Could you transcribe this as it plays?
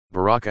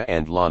Baraka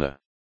and Laana.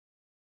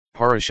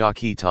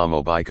 Parashaki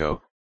Tamo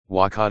Baiko,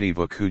 Wakati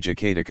Vukuja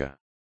Kadika.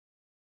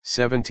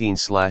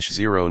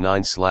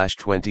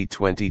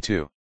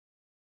 17/09/2022.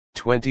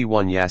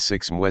 21 Ya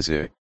 6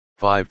 Mwezi,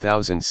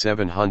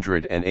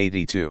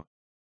 5782.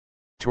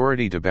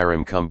 Torati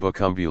Debarim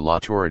Kumbukumbu La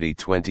Torati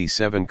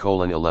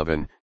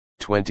 27:11,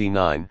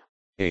 29,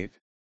 8.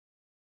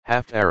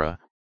 Haft Era,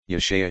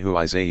 Yeshayahu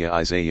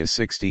Isaiah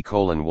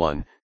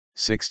 60:1,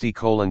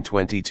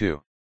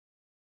 60:22.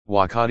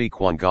 Wakati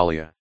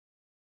Kwangalia.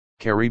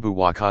 Karibu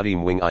Wakati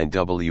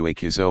Mwingine wa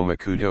Kuzoma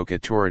Kutoka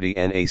Torati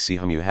na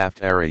Sehemu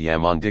Haft Era ya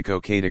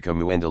Mandiko katika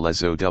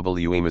Muendelezo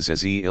wa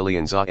Mazazi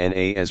Ilianza na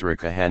Ezra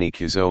Kahani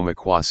Kuzoma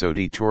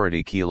Kwasoti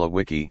Torati Kila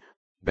Wiki,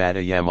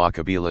 Bada ya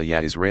Makabila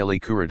ya Israeli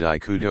Kuradai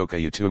Kutoka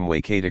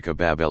Utumwe katika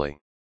Babeli.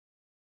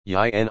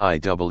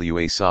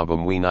 Yiniwa Saba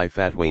Mwini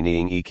Fatwe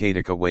Niing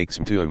katika Wakes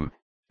Mtum,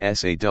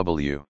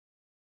 SAW.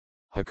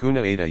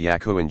 Hakuna Ada ya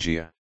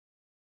Kuinjia.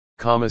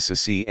 Kama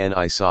sasi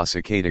ni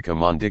sasa katika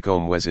Mandiko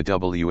Mweza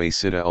wa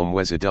Sita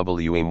Mweza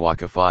wa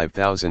Mwaka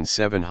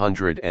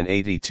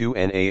 5782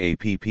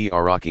 Naapp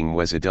Araking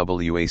Mweza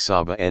wa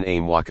Saba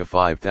na Mwaka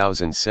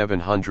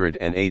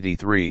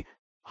 5783,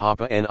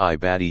 Hapa ni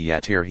Badi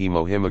Yatir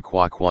Himo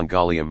Kwa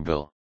Kwangalium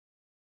Bill.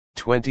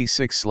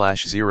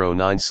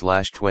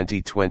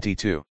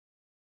 26/09/2022.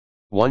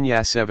 1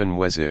 Ya 7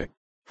 Mwezi,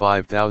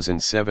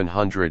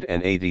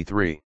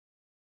 5783.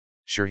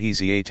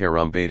 Shirhizi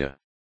Terumbeta.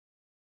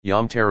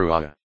 Yom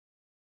Teruah.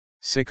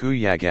 Siku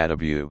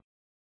Yagadabu.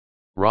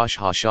 Rosh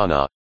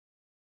Hashanah.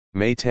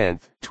 May 10,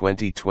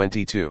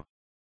 2022.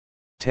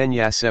 10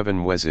 Ya 7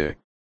 Mwezi,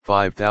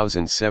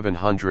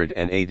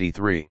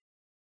 5783.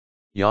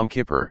 Yom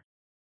Kippur.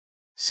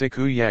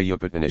 Siku Ya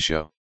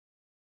Upatanisho.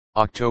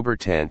 October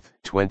 10,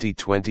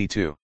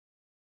 2022.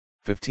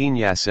 15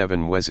 Ya 7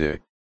 Mwezi,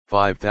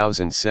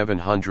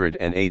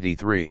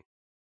 5783.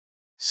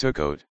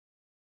 Sukkot.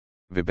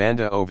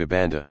 Vibanda o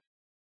Vibanda.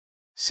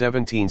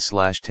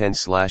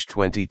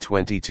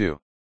 17/10/2022.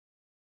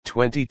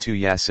 22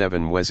 Ya 7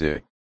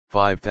 Mwezi,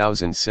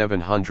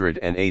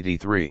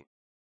 5783.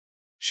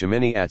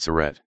 Shemini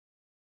Atzeret.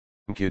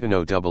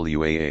 Mkutano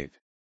Wa8.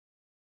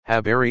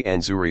 Habari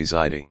Nzuri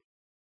Zaidi.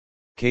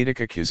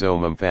 Katika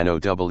Kuzoma Mfano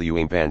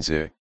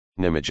Mpanzi,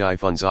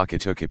 Nimejaifunza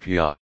Kutoka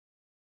Pia.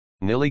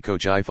 Niliko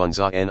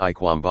Jifunza ni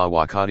Kwamba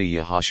Wakati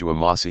Yahashua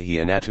Masahi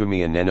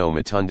Anatumia Neno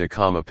Matunda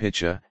Kama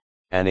Picha,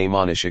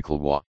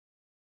 Anamanashikalwa.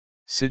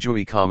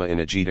 Sijui kama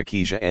inajita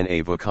kisha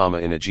na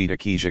kama inajita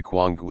kisha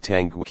kwangu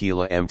tangu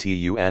kila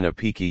mtu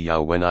anapiki ya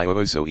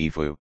weniozo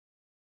ifu.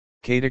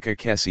 Katika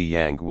kesi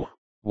yangu,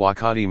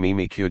 wakati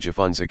mimi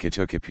kujifunza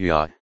kutoka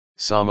pia,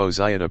 samo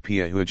ziada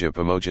pia huja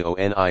pamoja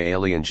oni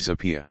alianza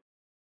pia.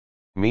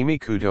 Mimi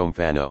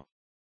kutomfano.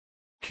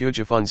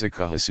 Kujifunza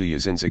kuhusu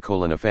uzinzi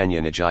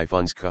kulinafanya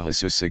najifunza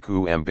kuhusu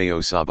siku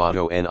ambayo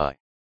sabato ni.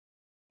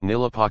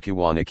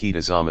 Nilipokuwa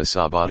nikitazama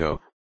sabato,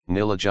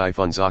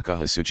 nilijifunza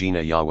kuhusu jina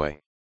Yahweh.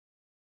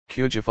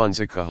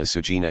 Kujifunza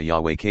kuhusu jina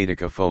Yahweh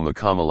katika fomu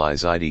kamili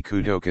zaidi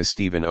kutoka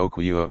Stephen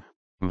Okuyo,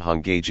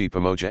 mhangaji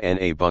pamoja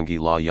na bunge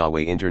la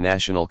Yahweh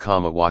International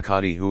kama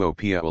wakati huo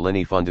pia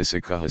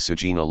ulinifundisha kuhusu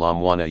jina la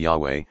mwana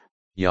Yahweh,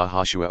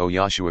 Yahashua o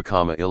Yahshua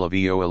kama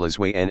ilivyo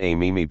elezwa na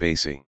mimi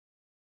basi.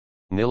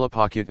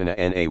 Nilipokutana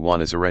na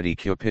wanazareti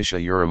kupisha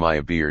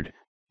Yeremiah Beard,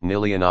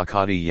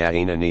 nilianakati ya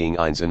aina niing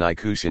einzani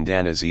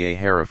kushindana za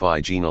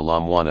harifi jina la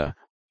mwana.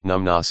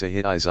 Numnasa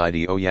hit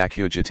zaidi o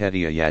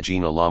yakujitetia ya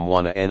jina la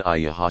mwana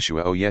ni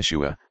Yahashua o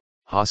Yeshua,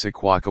 hasa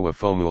kwakawa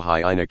fomu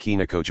hai ina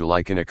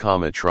kinakojulaikana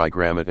kama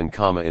trigrammatan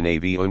kama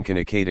inav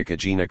unkana katika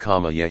jina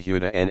kama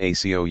Yehuda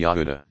naco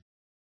Yahuda.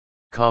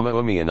 Kama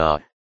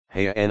umiana,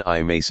 haya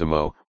ni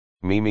masamo,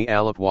 mimi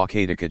alipwa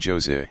katika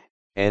Jose,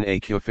 na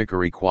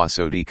kufikiri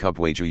kwasodi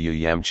kubwaju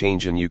yam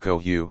changen yuko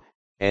hu,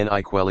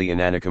 ni kweli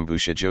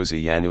ananakumbusha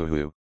Jose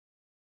yanuhu.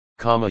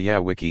 Kama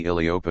ya wiki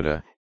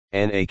iliopata,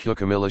 na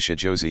kukamilisha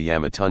Jose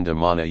yamatunda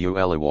mana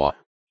uelewa,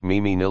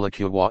 mimi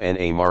nilikuwa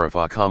na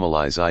marifa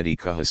kamili zaidi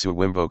kuhusu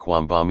wimbo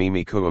kwamba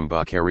mimi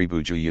kuimba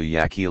karibu juu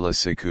ya kila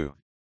siku.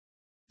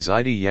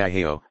 Zaidi ya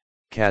hayo,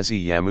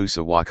 kazi ya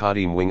Musa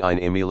wakati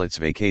mwingine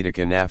imilitzwa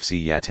katika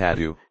nafsi ya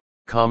tatu,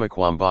 kama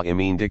kwamba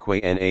imendikwa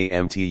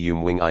na mtu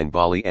mwingine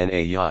bali na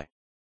yai.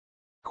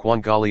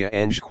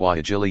 Kuangalia nje kwa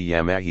ajili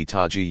ya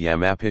mahitaji ya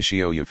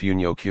mapishio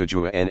yafunyo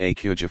kujua na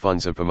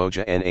kujifunza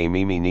pamoja na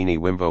mimi nini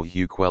wimbo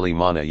hu kweli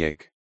maana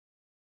yake.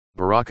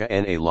 Baraka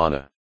na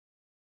Laana.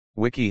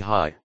 Wiki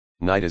hai,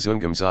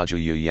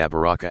 nitazungumzaji ya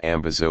baraka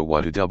ambazo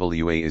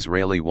watu wa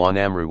Israeli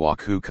wanamrua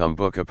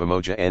kukumbuka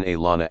pamoja na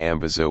Laana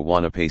ambazo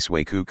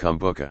wanapaswa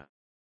kukumbuka.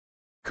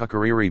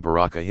 Kukariri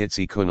baraka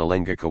hitsi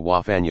kunalenga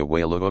kuwafanya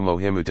wale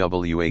umuhimu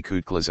wa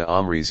kutklaza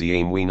amri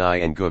za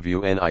mwini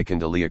nguvu ni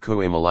kandalia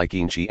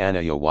kuimaliki nchi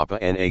anayowapa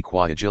na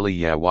kwa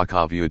ajili ya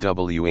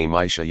wakavu wa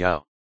maisha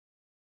yao.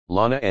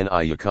 Laana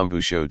ni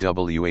yakumbusho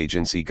wa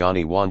jinsi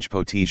gani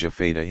wanjpotija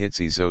feda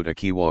hitsi zote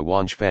kiwa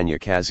wanjfanya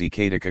kazi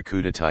katika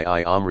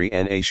kudatai amri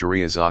na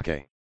sharia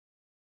zake.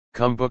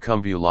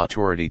 Kumbukumbu la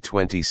Torati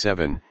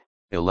 27,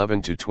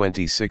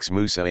 11-26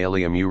 Musa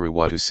aliamuru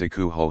watu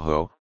siku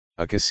hoho,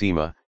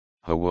 Akasima,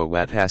 hawa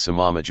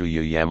wathasamama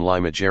juyu yam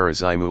lima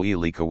jarazimu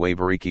ilika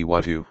wabariki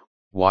watu,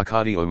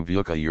 wakati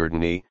umvuka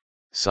yurdani,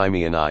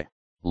 simiani,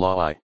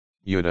 lai,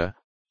 yuda,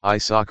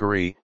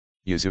 sakari,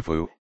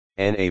 yuzufu,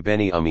 na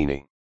beni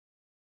amini.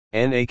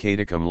 Na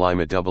katakam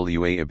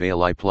lima wa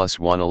abali plus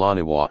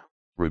wanalanawa,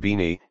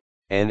 Rubini,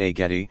 na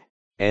geti,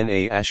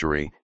 na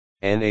ashari,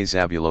 na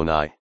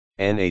zabuloni,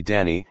 na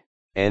dani,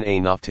 na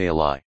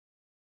naphtali.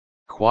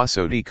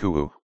 Kwasodi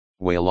kuu,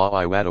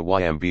 wala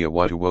iwata yambia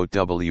watu wot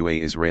wa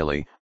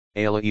Israeli,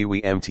 ala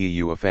iwi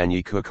mtu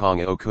afanyi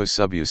kukonga oku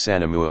subu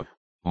sanamua,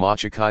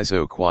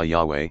 machakizo kwa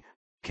Yahweh,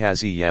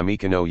 kazi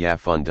yamikano ya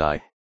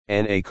fundai,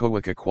 na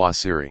kowaka kwa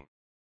siri.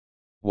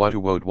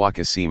 Watu wot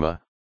wakasima,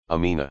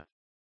 amina.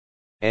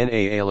 Na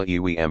ala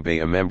iwi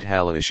ambe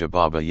amemthala isha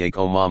baba yake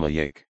omama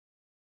yake.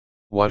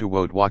 Watu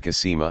wot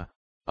wakasima,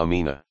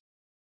 amina.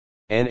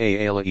 Na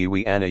ala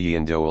iwi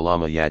anayendo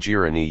alama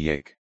yajirani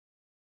yake.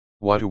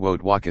 Watu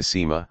wot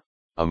wakasima,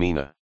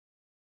 amina.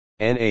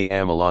 Na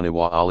amalana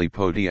wa ali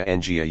podia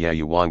njia ya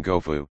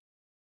yuwangofu.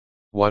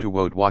 Watu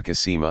wot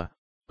wakasima,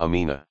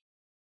 amina.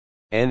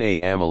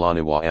 Na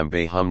amalana wa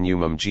ambe hum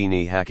numum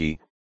jini haki,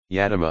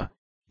 yadama,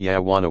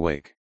 ya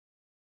wanawake.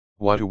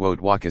 Watu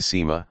wot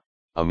wakasima,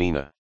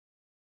 amina.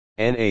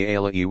 Na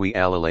ala iwi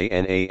alale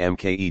na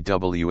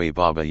mkewa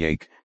baba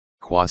yake,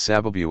 kwa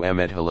sababu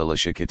amet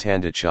halilisha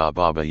katanda cha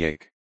baba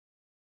yake.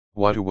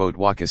 Watu wot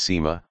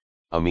wakasima,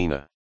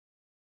 amina.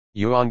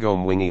 Uongo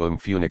mwingi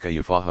umfunika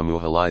ufahamu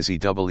halizi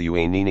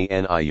wa nini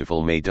ni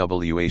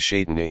ufalme wa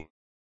shetani.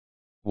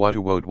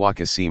 Watu wot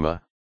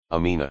wakasima,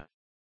 amina.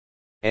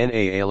 Na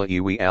ala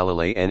iwi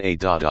alale na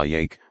dada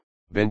yake,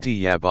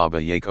 binti ya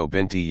baba yake o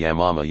binti ya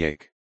mama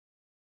yake.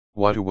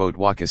 Watu wot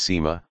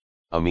wakasima,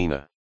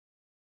 amina.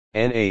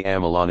 Na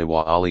amalana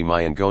wa ali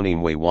miongoni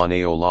mwa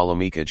wanao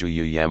lalamika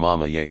juu ya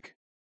mama yake.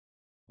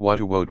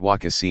 Watu wot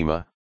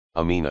wakasima,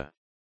 amina.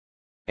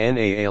 Na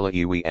ala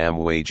iwi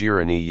amwe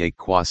jirani yake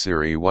kwa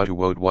siri watu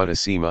wot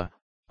watasima,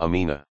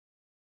 amina.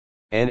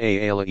 Na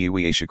ala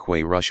iwi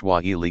ashakwe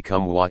rushwa ili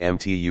kumwa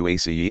mtu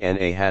asiyi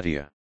na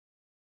hatia.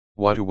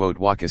 Watu wot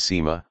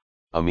wakasima,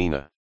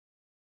 amina.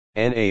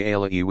 Na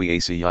ala iwi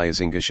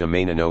asiyazingisha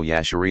maneno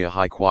ya sharia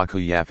hai kwa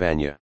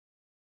kuyafanya.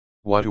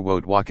 Watu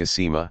wot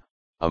wakasima,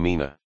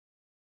 amina.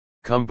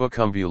 Kumbu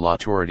la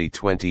Torati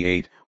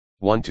 28,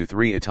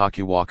 1-3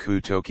 Itakuwa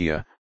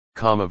kutokia,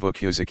 kama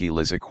vukuziki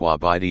liza kwa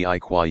bidii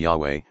kwa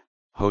Yahweh,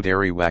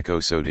 hodari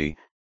wako sodi,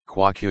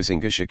 kwa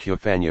kuzingisha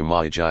kufanya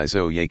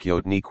maagizo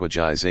yakiot ni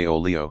kwajizo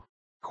leo,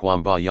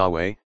 kwamba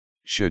Yahweh,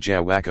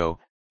 shuja wako,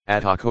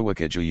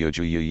 atakuwaka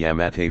juyu ya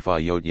mataifa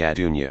yot ya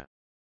dunya.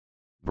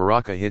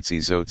 Baraka hitsi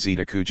zot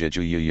zita kuja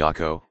juyu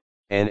yako,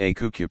 na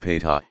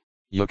kukupata,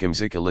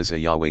 yukumzikiliza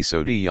Yahweh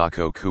sodi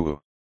yako kuu.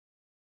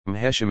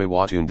 Mheshima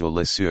watundu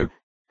lisu,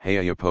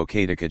 hayapo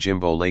katika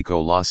jimbo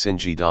lako la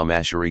Singida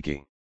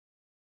mashariki.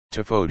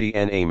 Tofauti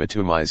na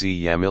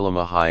matumizi ya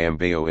milima hii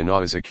ambayo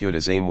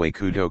inawezekana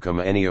kutoka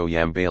maeneo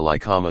ya mbali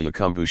kama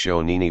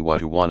ukumbusho nini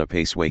watu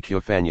wanapaswa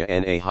kufanya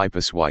na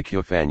haipaswi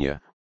kufanya,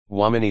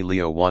 wamini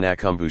leo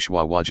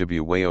wanakumbushwa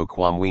wajibu wao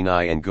kwa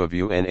mwini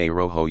nguvu na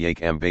roho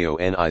yake ambayo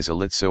ni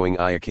zilitsoing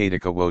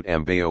katika wot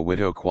ambayo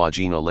wito kwa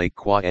jina lake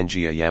kwa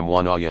njia ya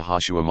mwana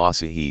Yahshua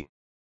Masihi.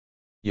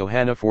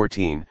 Yohana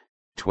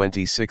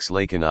 14:26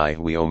 Lakini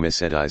huyo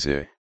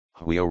msaidizi,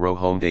 huyo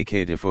Roho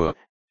Mtakatifu,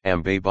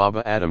 ambaye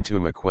Baba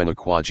atamtuma kwenu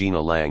kwa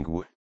jina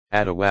langu,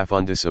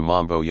 atawafundisha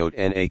mambo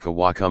yote na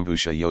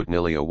kuwakumbusha yote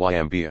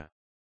niliyowaambia.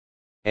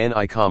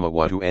 Ni kama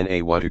watu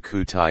na watu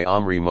kutii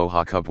amri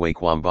moja kubwa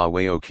kwamba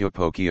wao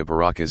kupokea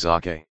baraka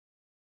zake.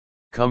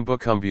 Kumbu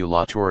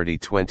la Torati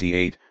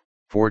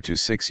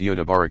 28:4-6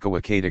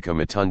 Yutabarakawa katika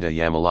matunda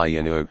ya mali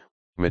yenu,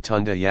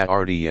 matunda ya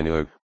ardhi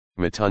yenu,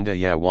 matunda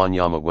ya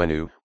wanyama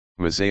wenu,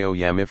 mazao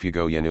ya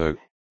mifugo yenu,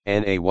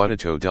 na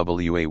watoto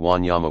wa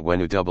wanyama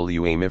wenu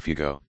wa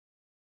mifugo.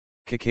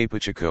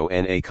 Kikapuchako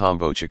na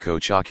combo chako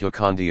chakyo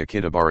kandia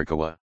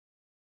kitabarakawa.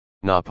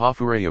 Na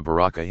pafuraya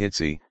baraka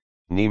hitsi,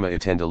 nima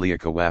itendalia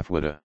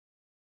kawafuda.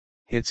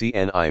 Hitsi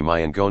ni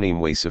miongoni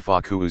mwa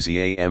sifaku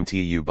uzia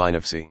mtu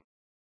binafsi.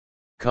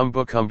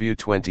 Kumbu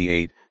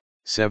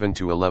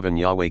 28:7-11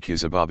 Yahweh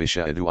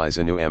kuzababisha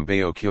aduizanu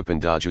ambayo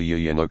kupandaju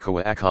yuyano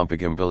kwa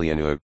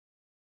akampigambilianu.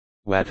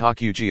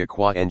 Watakujia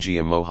kwa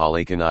njia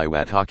mohalakani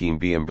watakim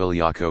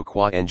biambiliako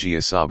kwa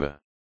njia saba.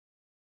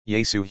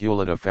 Yesu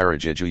hulata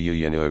faraja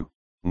yuyano,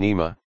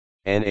 nima,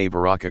 na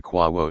baraka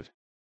kwa wot.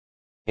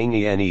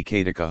 Ni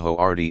katika ho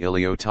ardi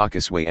ilio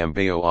takaswe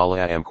ambayo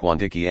ala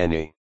kwandiki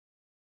ni.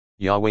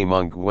 Yahweh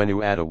Mungu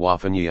wenu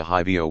atawafanyia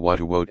hivyo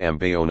watu wot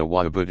ambayo na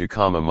watabudu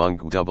kama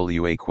Mungu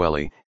wa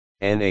kweli,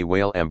 na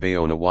wale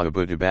ambayo na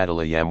watabudu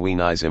badala ya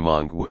mwenyezi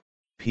Mungu,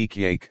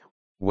 peke yake,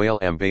 wale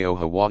ambayo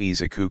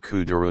hawawezi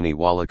kukuduruni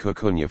wala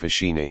kukunya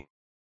fashini.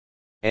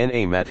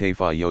 Na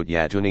mataifa yote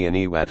ya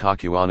duniani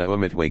watakuwana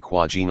umitwe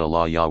kwa jina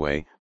la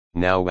Yahweh,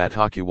 na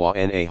watakuwa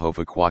na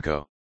hofu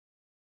kwako.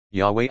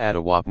 Yahweh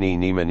atawapni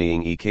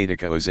nimaning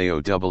katika uzao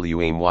wa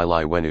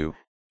mwili wenu,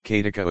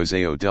 katika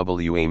uzao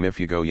wa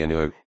mifugo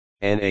yenu,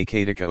 na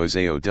katika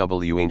uzao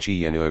wa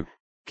nchi yenu,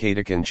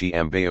 Katakan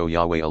Ambeo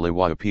Yahweh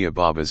Aliwapia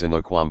Babas and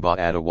Lakwamba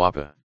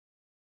Adawapa.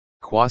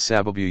 Kwa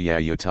sababu ya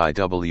yotai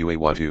wa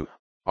watu,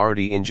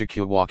 ardi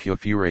injikyo wakyo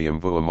furium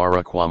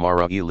vuamara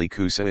kwamara ili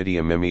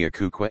kusaidia mimia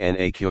kukwa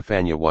na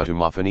kufanya watu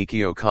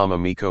mafanikio kama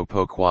miko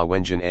po kwa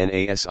wenjen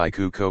nasi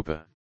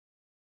kukopa.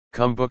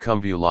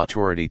 Kumbukumbu la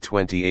Torati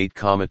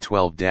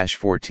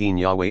 28,12-14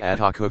 Yahweh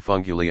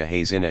atakufungulia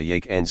hazina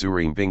yake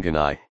nzuri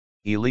mbinguni,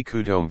 ili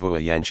kutomvua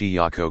yanchi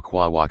yako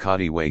kwa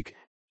wakati wake,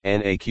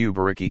 na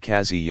kubariki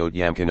kazi yote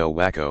ya mkono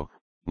wako,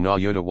 na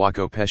yote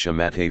wako pesha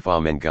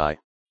mataifa mengi,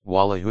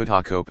 wala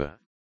hutakopa.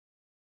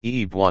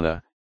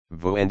 Bwana,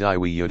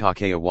 voendiwi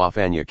yotake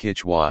wafanya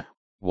kichwa,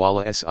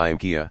 wala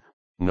simkia,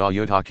 na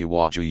yotake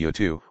wa juu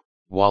tu,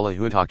 wala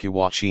hutake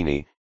wa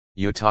chini,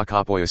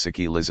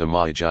 yotakapoyasikiliza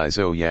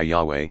maagizo ya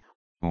Yahweh,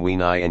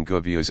 mwini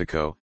nguvu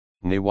zako,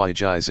 ni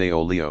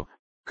waagizo leo,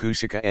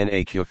 kusika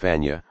na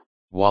kufanya,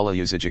 wala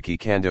yuzijiki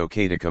kando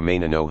katika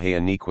maneno haya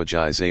ni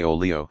kwagizo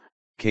leo,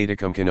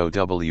 katika mkono wa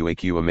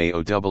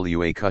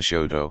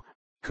kushoto,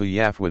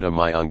 kuyafuata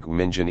miungu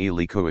mingine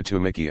ili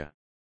kuwatumikia.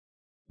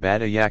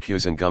 Bada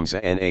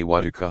yakuzungumza na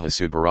watu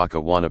kuhusu Baraka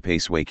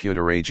wanapaswa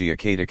kutarajia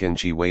katika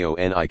nchi wao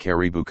ni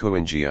karibu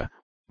kuingia,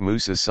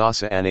 Musa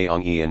sasa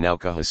anaongea nao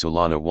kuhusu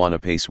Laana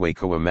wanapaswa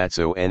kuwa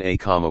macho na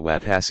kama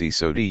watasi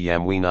sauti ya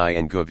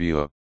mwini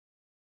nguvu.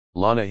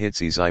 Laana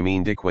hizi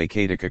zimeandikwa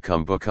katika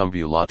kumbukumbu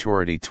la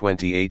Torati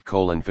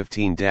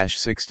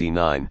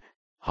 28:15-69,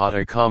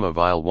 hata kama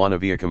vile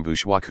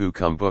wanavyokumbushwa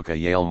kukumbuka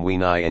yale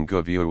mwini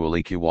nguvu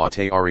walikuwa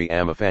tayari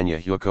amefanya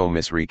huko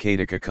Misri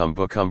katika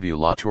kumbukumbu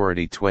la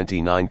Torati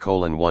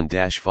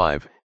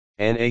 29:1-5,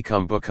 na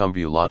kumbukumbu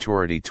la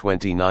Torati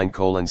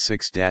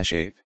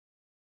 29:6-8.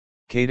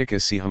 Katika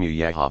sehemu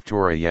ya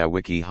haftora ya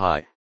wiki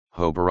hai,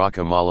 ho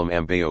baraka malam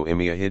ambayo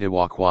imeahidi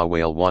kwa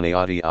wale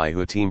wanaotii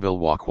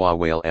hutimbil kwa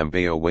wale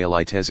ambao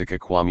waliteseka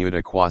kwa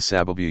muda kwa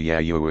sababu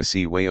ya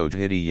uasi wao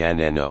dhidi ya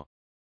neno.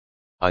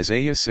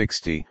 Isaiah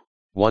 60,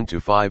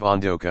 1-5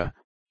 Ondoka,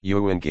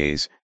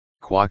 Uingaze,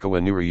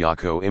 Kwakawa nuru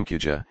yako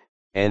imkuja,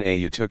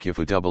 na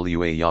utukufu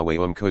wa Yahweh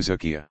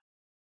umkozukia.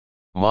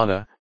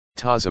 Mana,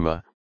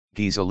 tazama,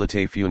 giza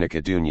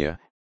litafunika dunia,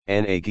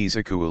 na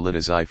giza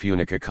kuulitazai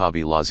funika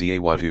kabila za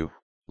watu,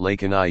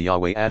 lakini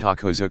Yahweh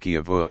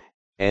atakuzukia vua,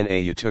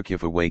 na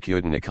utukufu wake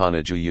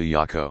utaonekana juu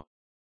yako.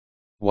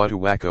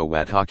 Watu wako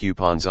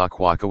watakupanza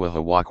kwakawa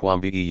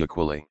hawakwambii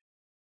ukweli.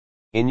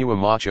 Inua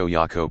macho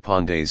yako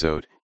pande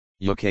zote,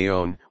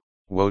 ukaone,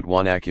 wote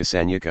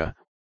wanakusanyika,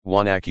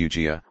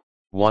 wanakujia,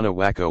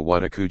 wanawako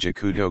watakuja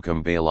kutoka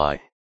mbali,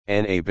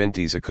 na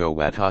binti zako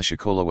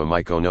watashukuriwa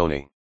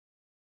mikononi.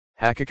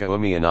 Hakika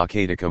umeona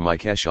katika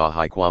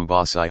maisha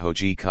kwamba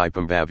hoji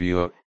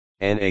kipumbavu,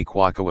 na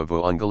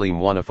kwakawa ungali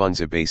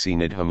mwanafunzi basi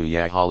nidhamu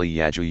ya hali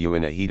ya juu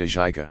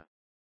inahitajika.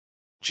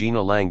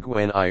 Jina langu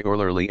ni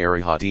urlali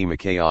arihadi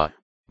makaya,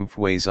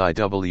 mfwezi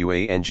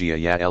wanjia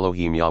ya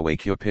Elohim Yahweh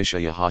kupisha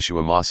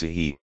Yahashua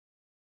Masihi.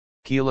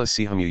 Kila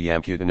sehemu ya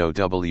mkutano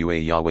wa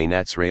Yahweh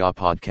Natsraya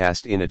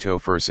podcast inato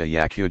fursa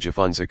ya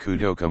kujifunza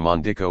kutoka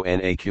maandiko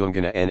na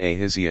kuungana na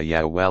hisia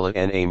ya wala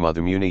na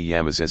madhumuni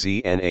ya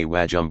mazazi na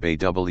wajumbe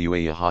wa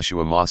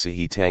Yahashua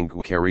Masihi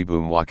tangu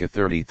karibu mwaka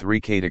 33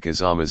 katika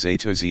zama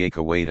zetu za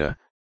kawaida,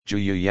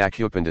 juu ya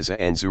kupendaza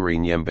nzuri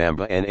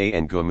nyembamba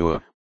na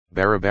ngumua,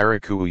 barabara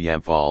kuu ya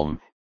mfalme,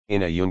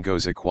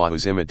 inaongoza kwa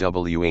uzima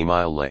wa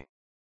milele.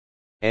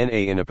 Na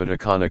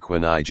inapatikana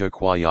kwenye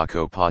jukwaa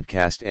yako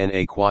podcast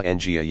na kwa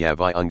njia ya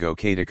viungo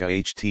katika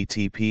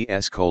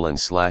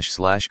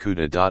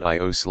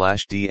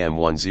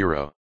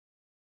https://kuda.io/dm10.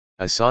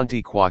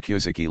 Asante kwa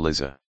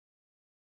kusikiliza.